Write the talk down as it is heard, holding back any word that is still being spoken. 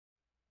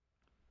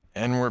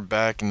And we're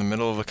back in the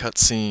middle of a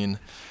cutscene.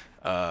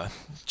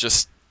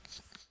 Just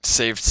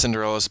saved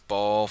Cinderella's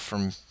ball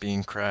from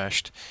being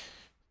crashed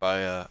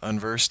by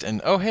Unversed.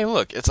 And oh, hey,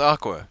 look, it's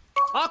Aqua.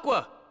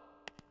 Aqua!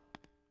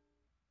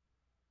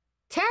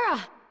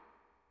 Terra!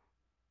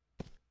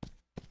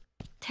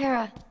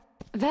 Terra,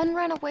 Ven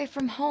ran away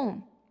from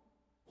home.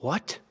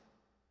 What?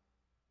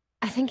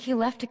 I think he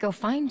left to go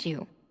find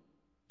you.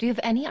 Do you have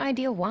any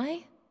idea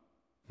why?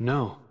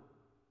 No.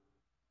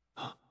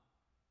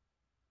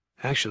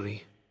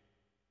 Actually,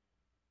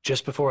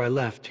 just before I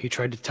left, he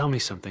tried to tell me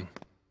something.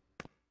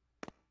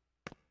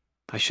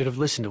 I should have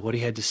listened to what he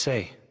had to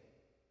say.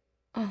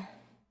 Oh.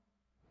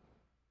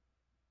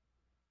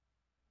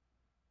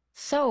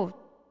 So,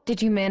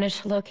 did you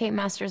manage to locate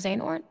Master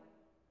Xehanort?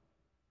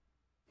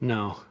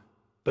 No,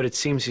 but it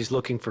seems he's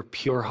looking for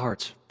pure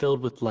hearts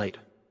filled with light.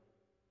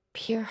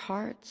 Pure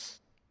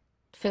hearts,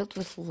 filled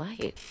with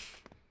light.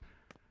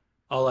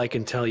 All I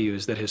can tell you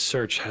is that his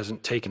search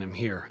hasn't taken him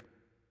here.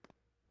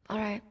 All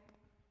right.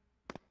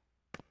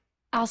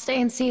 I'll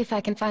stay and see if I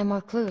can find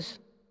more clues.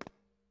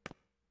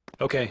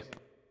 Okay.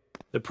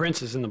 The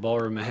prince is in the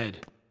ballroom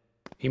ahead.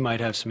 He might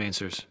have some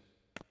answers.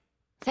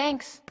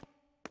 Thanks.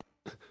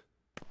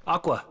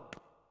 Aqua!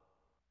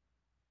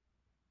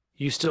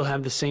 You still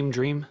have the same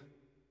dream?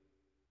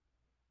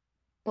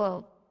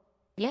 Well,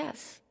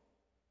 yes.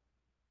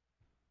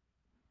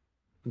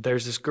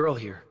 There's this girl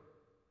here.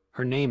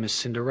 Her name is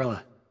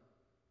Cinderella.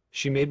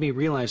 She made me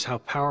realize how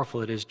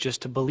powerful it is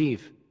just to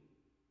believe.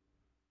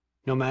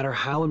 No matter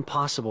how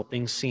impossible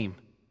things seem,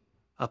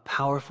 a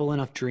powerful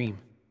enough dream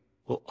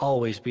will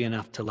always be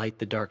enough to light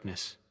the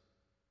darkness.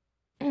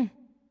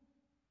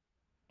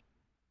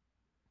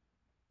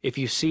 If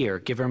you see her,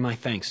 give her my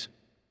thanks.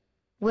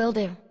 Will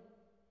do.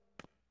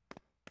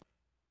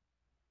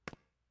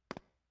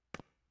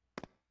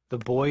 The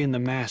boy in the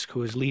mask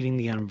who is leading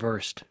the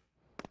Unversed.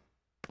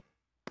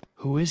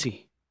 Who is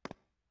he?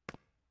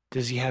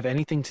 Does he have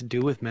anything to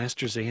do with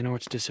Master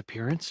Xehanort's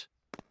disappearance?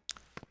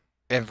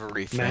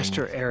 Everything.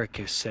 Master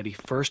Ericus said he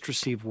first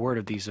received word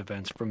of these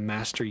events from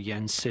Master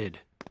Yen Sid.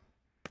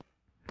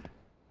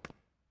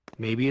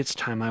 Maybe it's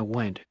time I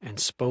went and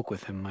spoke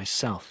with him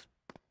myself.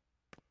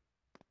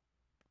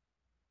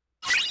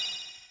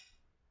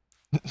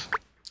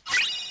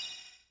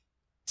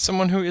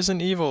 Someone who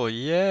isn't evil,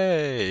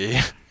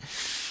 yay!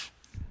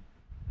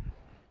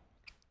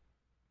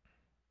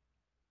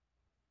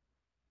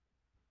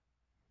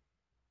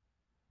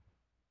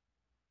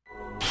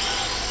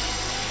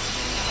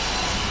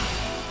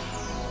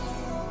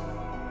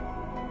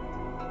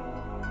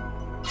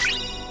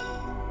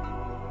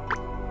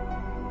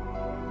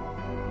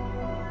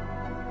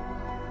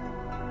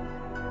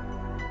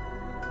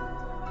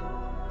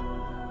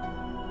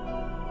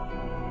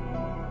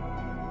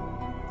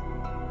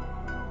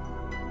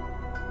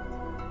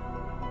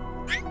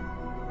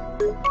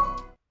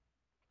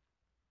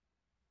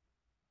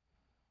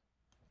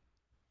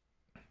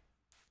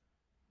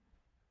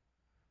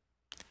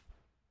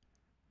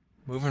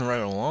 Moving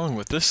right along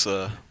with this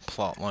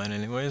plot line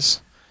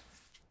anyways.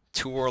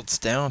 2 worlds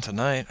down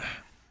tonight,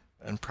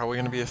 and probably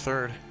gonna be a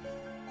third.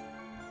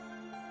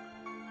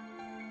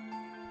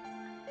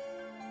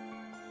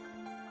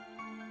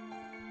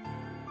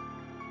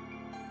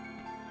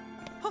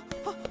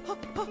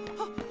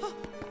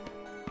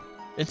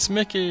 It's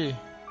Mickey!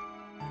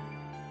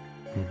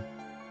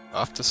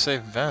 Off to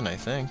save Ven, I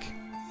think.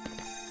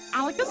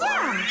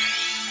 Alakazam!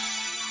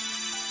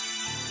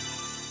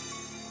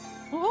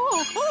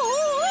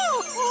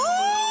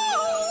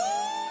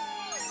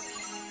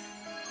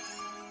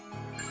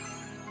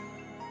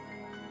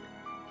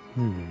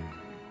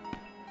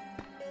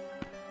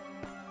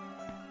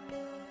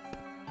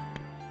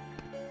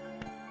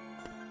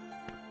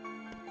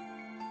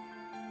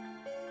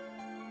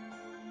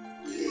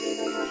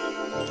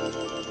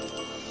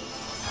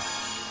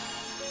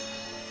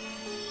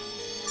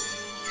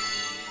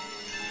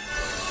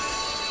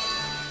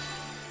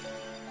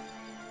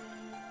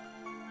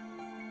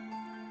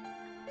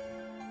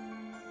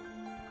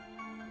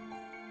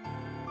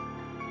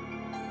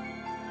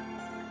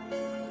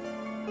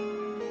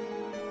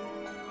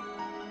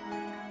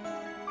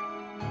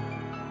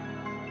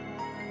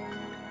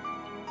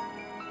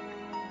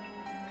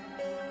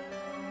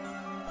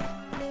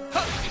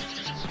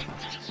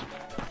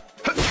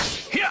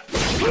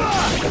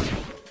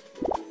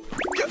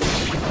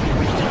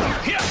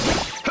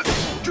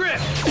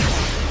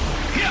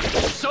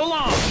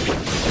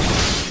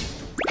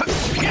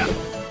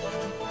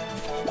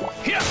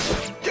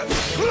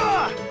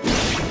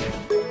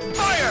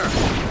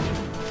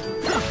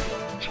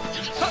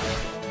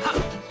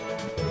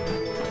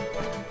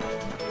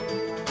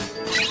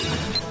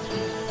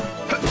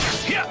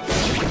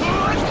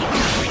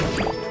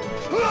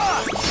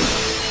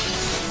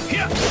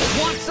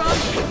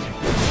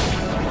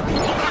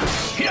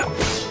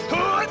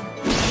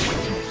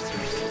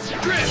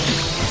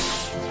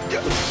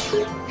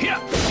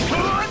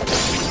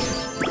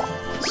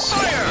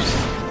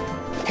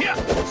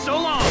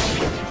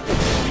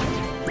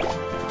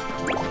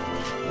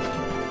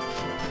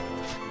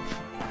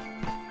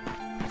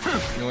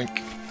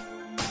 Yoink.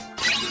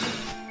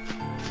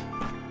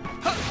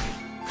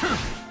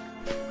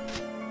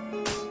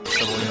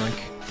 Double yoink.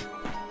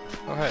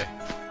 Oh hey.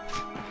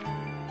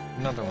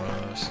 Another one of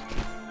those.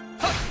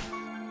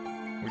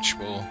 Which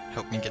will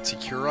help me get to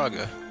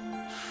Curaga.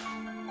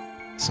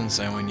 Since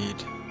I only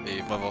need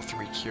a level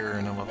 3 cure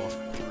and a level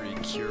 3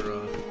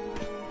 cura.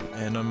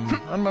 And I'm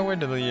on my way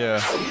to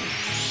the,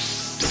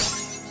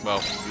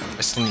 well,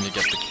 I still need to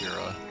get the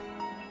cura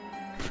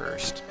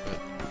first, but...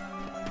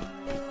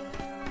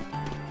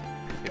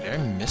 Wait, did I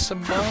miss a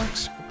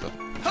box? What the...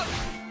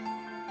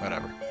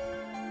 Whatever.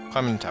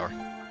 Climbing the tower.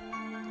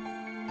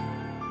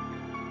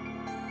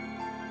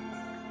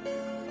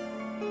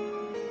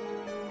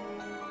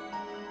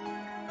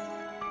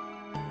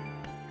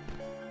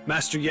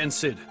 Master Yen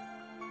Sid.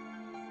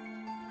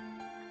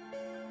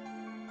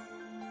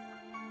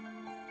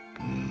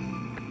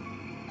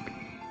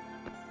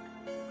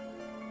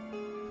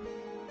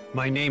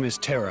 My name is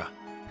Terra.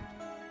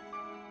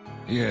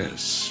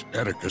 Yes,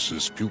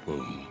 Ericus's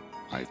pupil.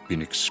 I've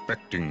been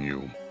expecting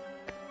you.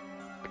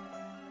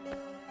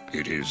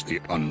 It is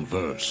the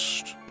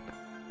unversed.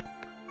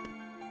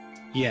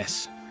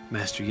 Yes,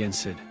 Master Yen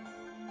Sid.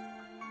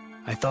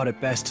 I thought it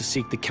best to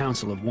seek the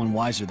counsel of one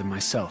wiser than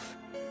myself.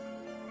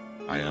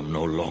 I am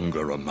no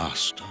longer a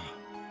master.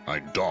 I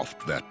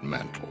doffed that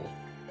mantle.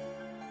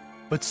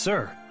 But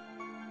sir,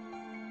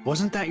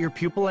 wasn't that your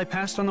pupil I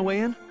passed on the way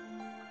in?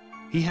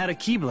 He had a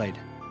keyblade.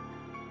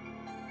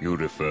 You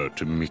refer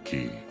to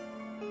Mickey.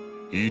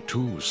 He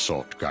too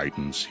sought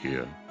guidance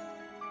here.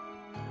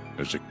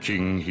 As a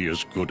king, he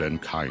is good and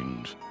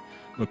kind,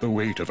 but the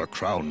weight of a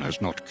crown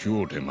has not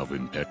cured him of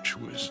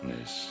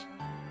impetuousness.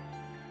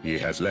 He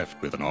has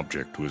left with an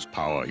object whose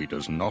power he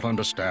does not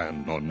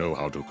understand nor know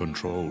how to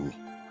control.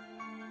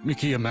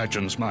 Mickey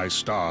imagines my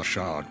star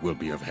shard will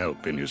be of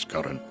help in his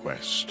current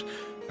quest,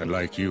 and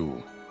like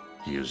you,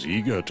 he is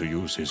eager to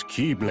use his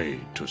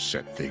keyblade to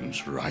set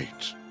things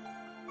right.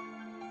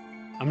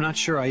 I'm not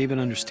sure I even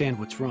understand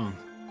what's wrong.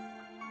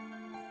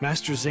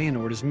 Master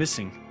Xehanort is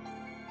missing.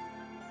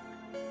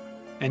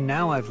 And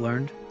now I've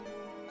learned,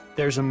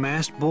 there's a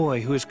masked boy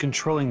who is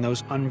controlling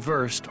those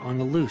unversed on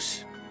the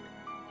loose.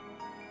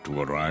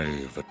 To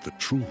arrive at the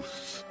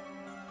truth,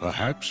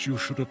 perhaps you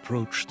should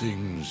approach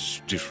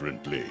things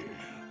differently.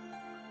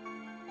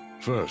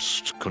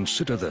 First,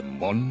 consider them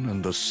one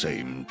and the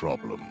same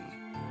problem.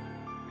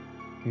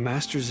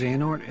 Master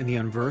Xehanort and the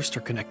unversed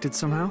are connected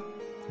somehow?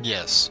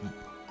 Yes.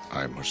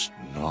 I must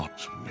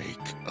not make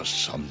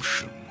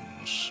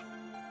assumptions.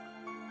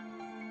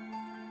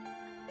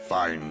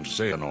 Find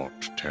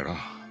Xehanort, Terra.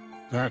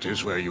 That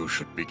is where you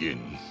should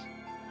begin.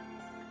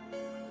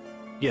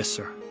 Yes,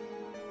 sir.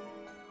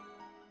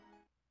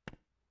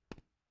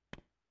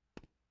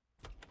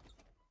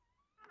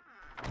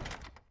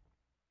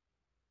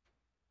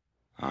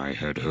 I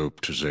had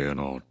hoped,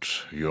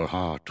 Xehanort, your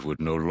heart would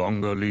no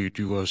longer lead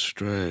you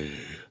astray.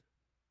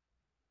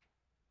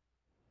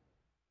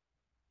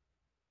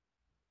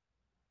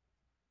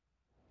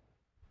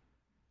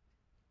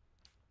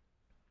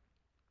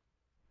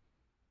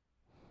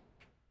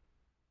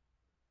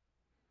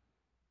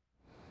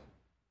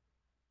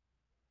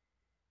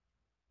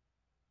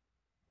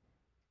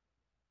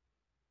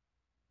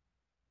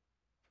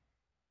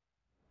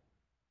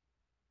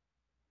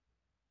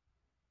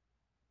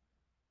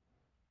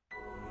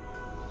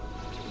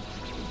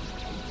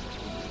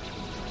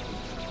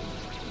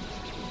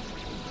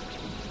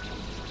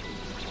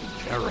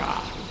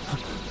 Terra!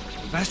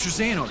 Master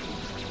Xehanort!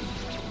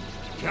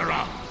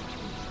 Terra!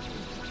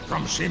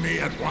 Come see me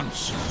at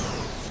once.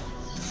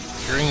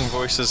 Hearing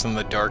voices in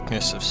the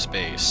darkness of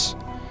space.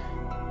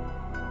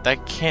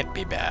 That can't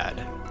be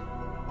bad.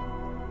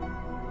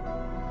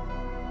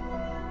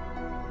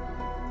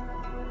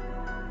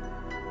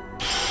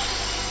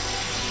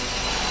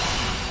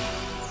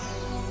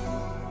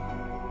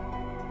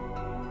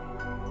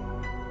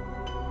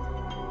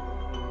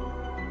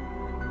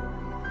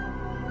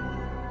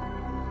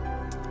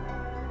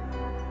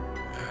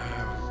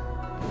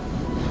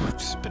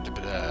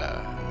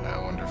 I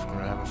wonder if I'm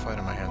gonna have a fight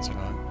on my hands or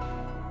not.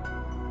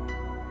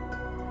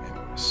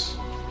 Anyways.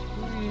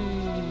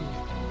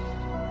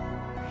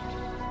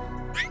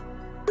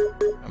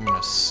 I'm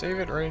gonna save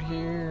it right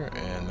here,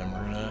 and then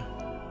we're gonna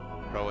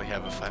probably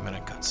have a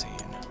 5-minute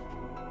cutscene.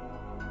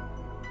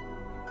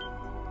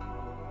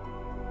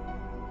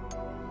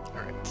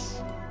 Alright.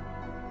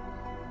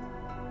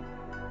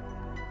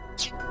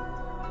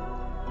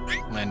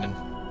 Landon.